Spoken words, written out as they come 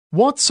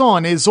What's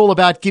On is all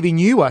about giving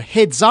you a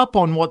heads up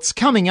on what's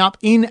coming up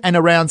in and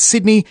around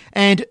Sydney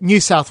and New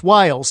South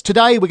Wales.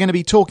 Today we're going to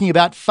be talking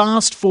about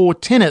Fast Four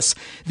tennis.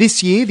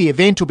 This year the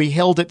event will be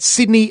held at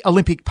Sydney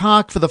Olympic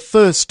Park for the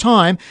first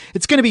time.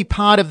 It's going to be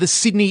part of the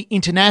Sydney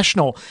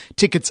International.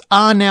 Tickets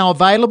are now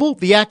available.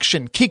 The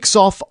action kicks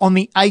off on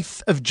the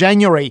 8th of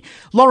January.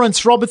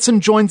 Lawrence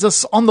Robertson joins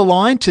us on the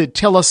line to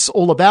tell us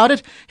all about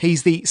it.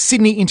 He's the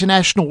Sydney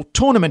International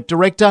Tournament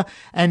Director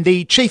and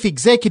the Chief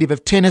Executive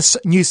of Tennis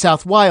New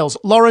South Wales.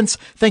 Lawrence,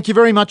 thank you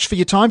very much for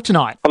your time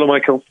tonight. Hello,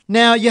 Michael.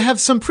 Now, you have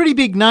some pretty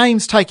big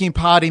names taking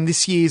part in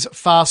this year's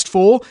Fast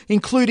Four,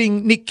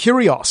 including Nick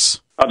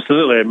Kyrgios.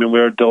 Absolutely. I mean,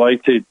 we're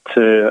delighted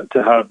to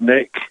have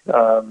Nick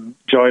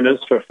join us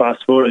for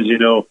Fast Four. As you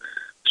know,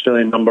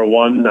 Australian number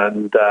one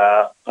and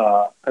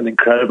an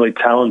incredibly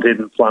talented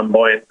and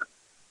flamboyant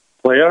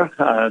player.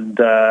 And,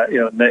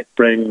 Nick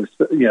brings,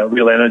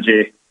 real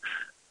energy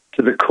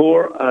to the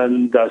court.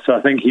 And so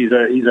I think he's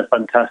a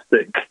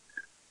fantastic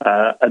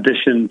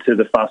addition to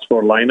the Fast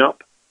Four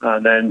lineup.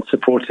 And then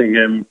supporting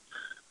him,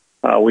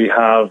 we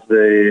have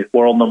the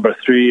world number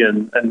 3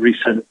 and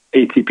recent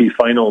ATP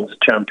Finals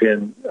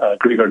champion,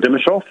 Grigor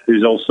Dimitrov,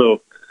 who's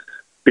also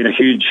been a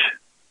huge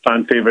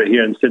fan favourite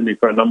here in Sydney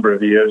for a number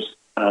of years.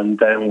 And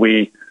then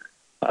we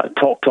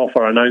topped off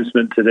our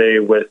announcement today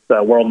with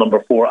world number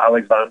 4,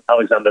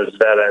 Alexander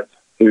Zverev,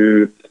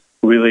 who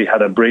really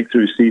had a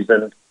breakthrough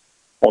season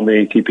on the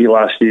ATP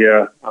last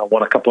year,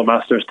 won a couple of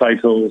Masters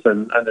titles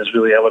and has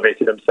really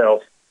elevated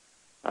himself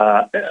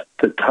at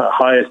the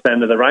highest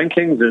end of the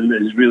rankings and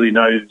is really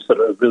now sort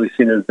of really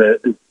seen as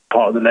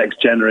part of the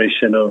next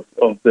generation of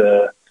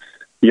the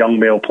young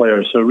male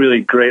players. So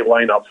really great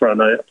lineup for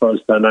us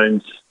to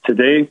announce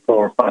today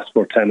for Fast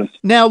Four tennis.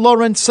 Now,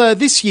 Lawrence,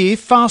 this year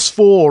Fast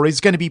Four is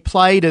going to be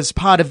played as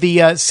part of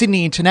the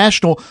Sydney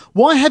International.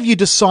 Why have you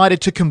decided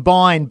to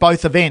combine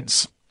both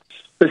events?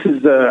 This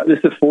is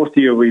the fourth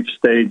year we've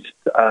staged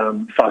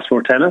Fast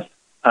Four tennis,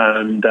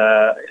 and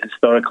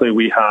historically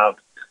we have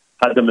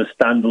had them as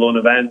standalone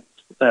events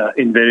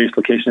in various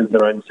locations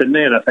around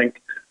Sydney. And I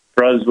think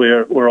for us,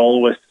 we're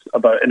always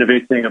about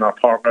innovating, and our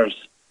partners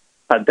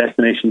at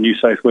Destination New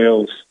South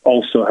Wales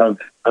also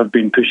have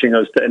been pushing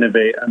us to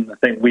innovate. And I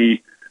think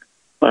we,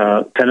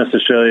 Tennis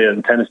Australia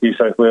and Tennis New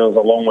South Wales,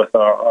 along with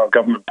our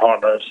government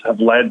partners, have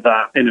led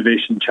that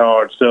innovation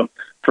charge. So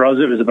for us,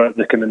 it was about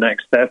the kind of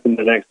next step and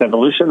the next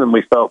evolution, and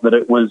we felt that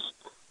it was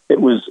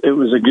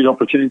a good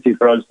opportunity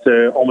for us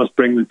to almost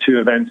bring the two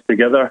events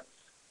together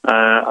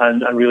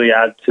and really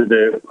add to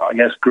the, I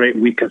guess, great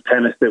week of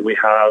tennis that we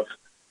have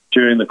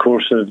during the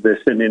course of the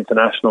Sydney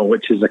International,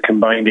 which is a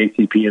combined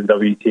ATP and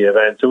WTA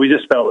event. So we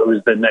just felt it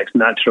was the next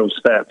natural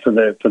step for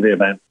the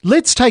event.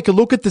 Let's take a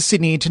look at the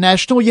Sydney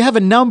International. You have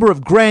a number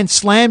of Grand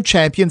Slam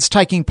champions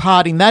taking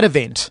part in that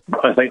event.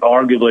 I think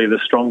arguably the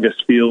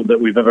strongest field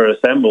that we've ever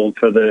assembled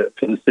for the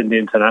Sydney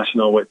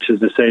International, which,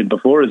 as I said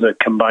before, is a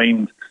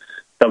combined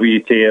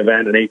WTA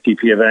event and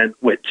ATP event,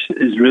 which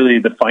is really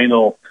the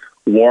final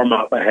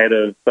warm-up ahead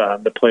of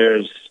the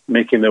players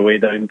making their way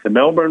down to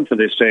Melbourne for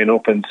the Australian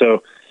Open.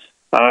 So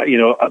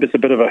it's a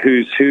bit of a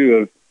who's who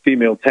of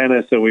female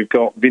tennis. So we've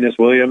got Venus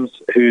Williams,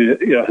 who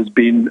has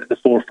been at the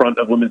forefront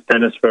of women's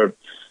tennis for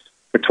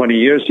 20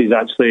 years. She's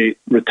actually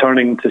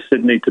returning to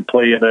Sydney to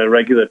play in a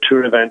regular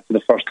tour event for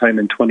the first time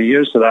in 20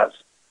 years. So that's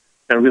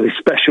a really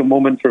special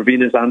moment for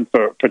Venus and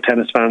for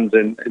tennis fans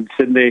in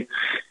Sydney.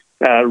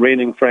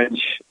 Reigning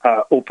French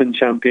Open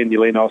champion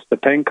Jelena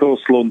Ostapenko,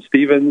 Sloane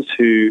Stephens,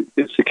 who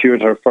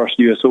secured her first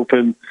US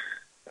Open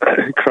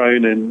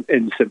crown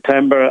in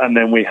September, and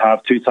then we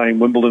have two-time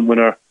Wimbledon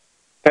winner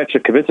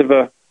Petra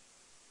Kvitova,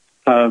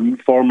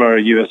 former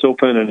US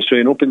Open and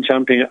Australian Open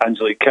champion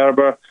Angelique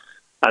Kerber,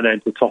 and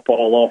then to top it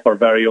all off, our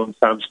very own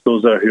Sam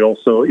Stosur, who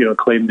also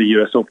claimed the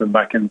US Open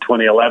back in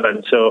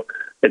 2011. So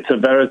it's a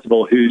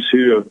veritable who's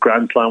who of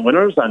Grand Slam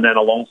winners, and then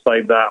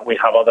alongside that we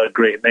have other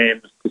great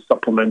names to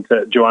supplement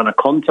it. Joanna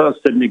Konta,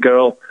 Sydney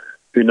girl,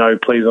 who now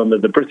plays under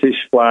the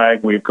British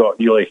flag. We've got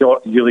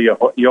Julia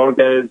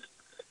Jorges,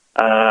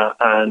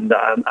 and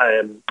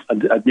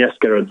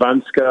Agnieszka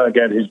Radwanska,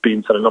 again, who's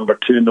been sort of number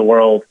 2 in the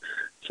world.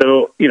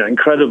 So,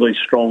 incredibly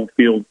strong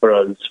field for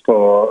us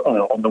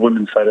on the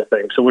women's side of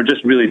things. So we're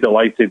just really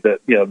delighted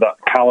that that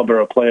caliber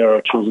of player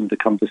are chosen to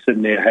come to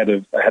Sydney ahead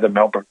of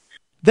Melbourne.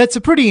 That's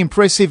a pretty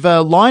impressive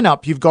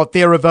lineup you've got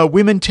there of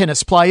women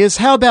tennis players.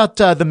 How about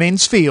the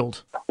men's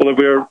field? Well,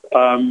 we're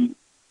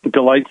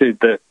delighted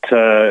that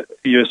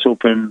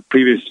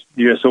previous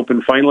US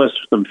Open finalist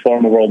and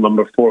former world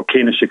number 4,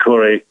 Kei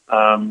Nishikori,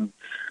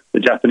 the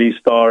Japanese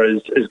star,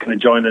 is going to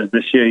join us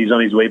this year. He's on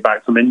his way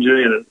back from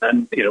injury,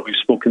 and we've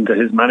spoken to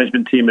his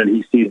management team, and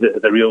he sees it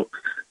as a real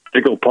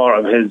critical part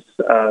of his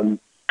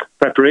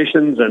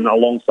preparations. And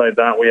alongside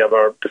that, we have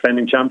our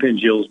defending champion,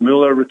 Gilles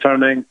Muller,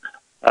 returning.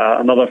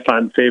 Another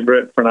fan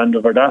favourite, Fernando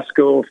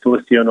Verdasco,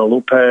 Feliciano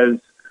Lopez.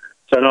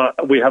 So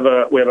we have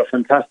a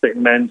fantastic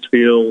men's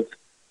field,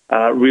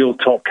 real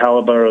top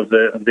caliber of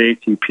the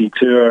ATP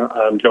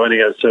Tour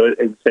joining us. So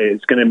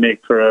it's going to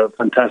make for a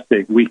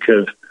fantastic week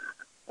of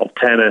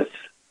tennis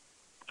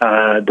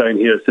down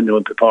here at Sydney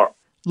Olympic Park.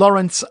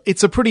 Lawrence,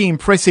 it's a pretty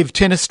impressive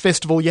tennis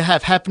festival you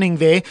have happening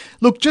there.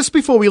 Look, just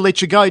before we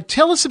let you go,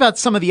 tell us about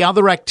some of the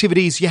other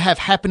activities you have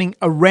happening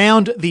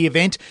around the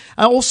event.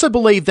 I also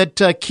believe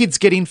that kids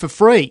get in for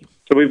free.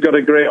 So we've got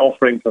a great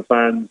offering for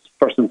fans.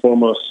 First and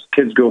foremost,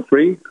 kids go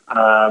free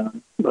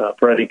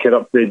for any kid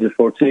up to the age of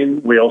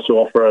 14. We also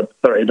offer a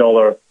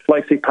 $30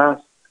 Flexi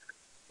Pass,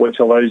 which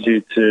allows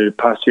you to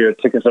pass your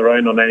tickets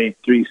around on any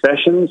 3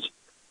 sessions.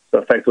 So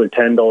effectively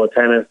 $10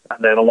 tennis.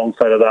 And then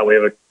alongside of that, we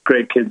have a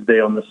great kids' day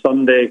on the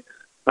Sunday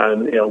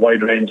and a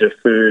wide range of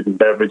food and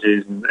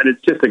beverages. And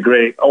it's just a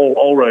great,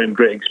 all-round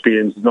great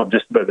experience. It's not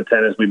just about the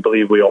tennis. We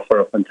believe we offer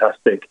a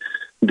fantastic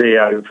day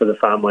out for the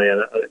family and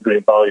a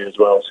great value as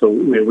well. So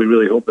we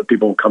really hope that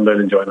people will come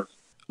down and join us.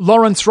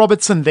 Lawrence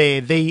Robertson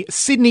there, the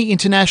Sydney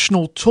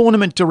International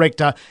Tournament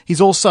Director. He's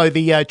also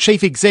the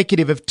Chief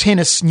Executive of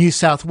Tennis New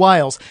South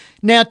Wales.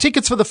 Now,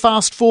 tickets for the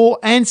Fast Four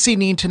and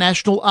Sydney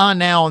International are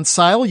now on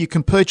sale. You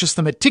can purchase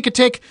them at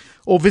Ticketek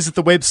or visit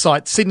the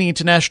website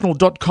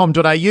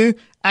sydneyinternational.com.au.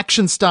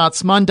 Action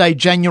starts Monday,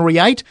 January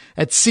 8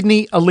 at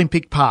Sydney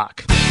Olympic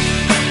Park.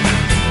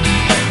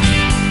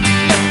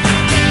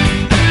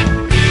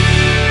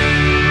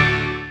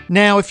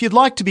 Now, if you'd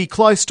like to be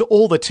close to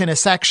all the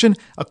tennis action,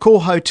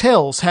 Accor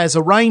Hotels has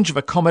a range of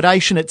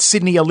accommodation at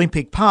Sydney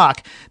Olympic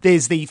Park.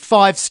 There's the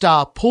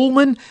 5-star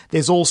Pullman,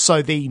 there's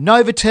also the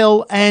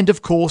Novotel and,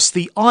 of course,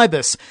 the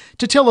Ibis.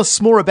 To tell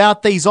us more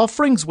about these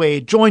offerings, we're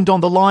joined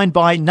on the line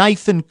by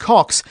Nathan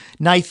Cox.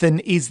 Nathan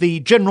is the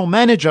General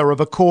Manager of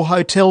Accor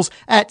Hotels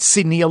at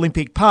Sydney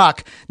Olympic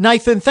Park.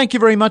 Nathan, thank you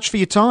very much for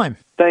your time.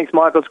 Thanks,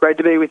 Michael. It's great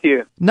to be with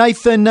you.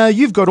 Nathan,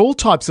 you've got all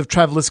types of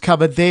travellers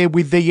covered there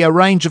with the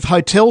range of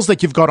hotels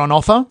that you've got on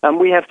offer.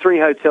 We have 3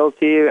 hotels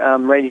here,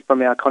 ranging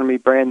from our economy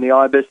brand, the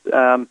Ibis,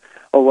 all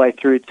the way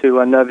through to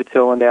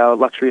Novotel and our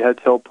luxury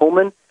hotel,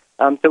 Pullman.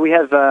 So we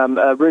have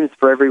rooms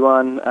for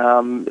everyone,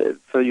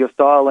 for your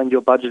style and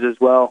your budget as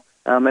well.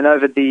 And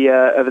over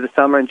the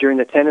summer and during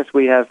the tennis,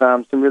 we have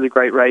some really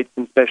great rates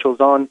and specials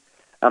on.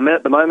 And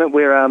at the moment,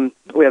 we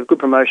have good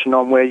promotion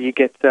on where you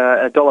get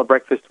 $1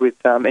 breakfast with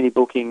any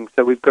booking.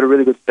 So we've got a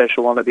really good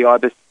special on at the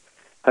Ibis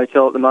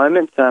Hotel at the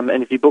moment.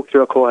 And if you book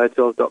through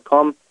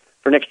AccorHotels.com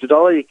for an extra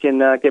 $1, you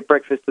can get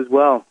breakfast as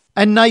well.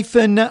 And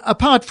Nathan,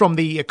 apart from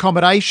the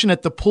accommodation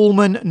at the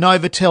Pullman,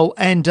 Novotel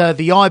and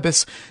the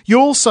Ibis, you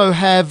also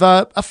have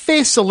a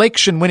fair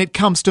selection when it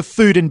comes to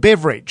food and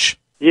beverage.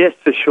 Yes,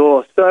 for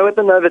sure. So at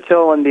the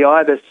Novotel and the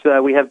Ibis,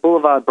 we have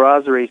Boulevard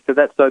Brasserie, so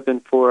that's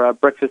open for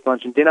breakfast,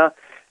 lunch and dinner.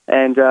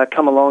 And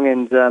come along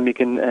and you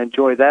can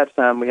enjoy that.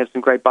 We have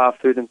some great bar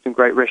food and some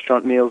great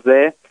restaurant meals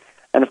there.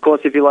 And, of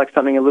course, if you like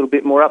something a little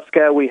bit more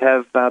upscale, we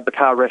have the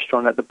Car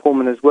Restaurant at the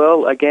Pullman as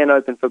well. Again,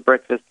 open for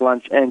breakfast,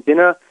 lunch and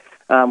dinner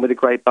with a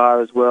great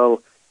bar as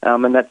well.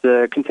 And that's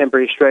a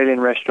contemporary Australian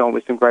restaurant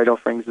with some great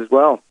offerings as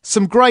well.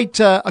 Some great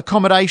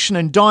accommodation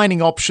and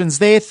dining options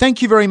there.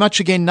 Thank you very much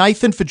again,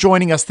 Nathan, for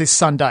joining us this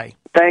Sunday.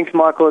 Thanks,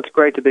 Michael. It's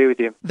great to be with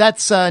you.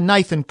 That's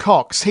Nathan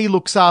Cox. He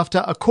looks after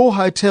Accor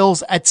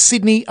Hotels at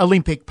Sydney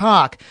Olympic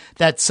Park.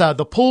 That's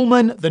the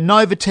Pullman, the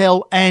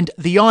Novotel and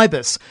the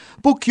Ibis.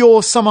 Book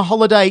your summer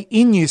holiday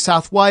in New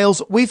South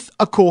Wales with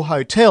Accor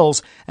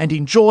Hotels and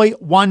enjoy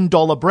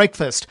 $1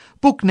 breakfast.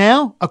 Book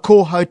now,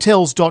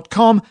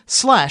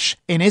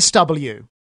 accorhotels.com/NSW.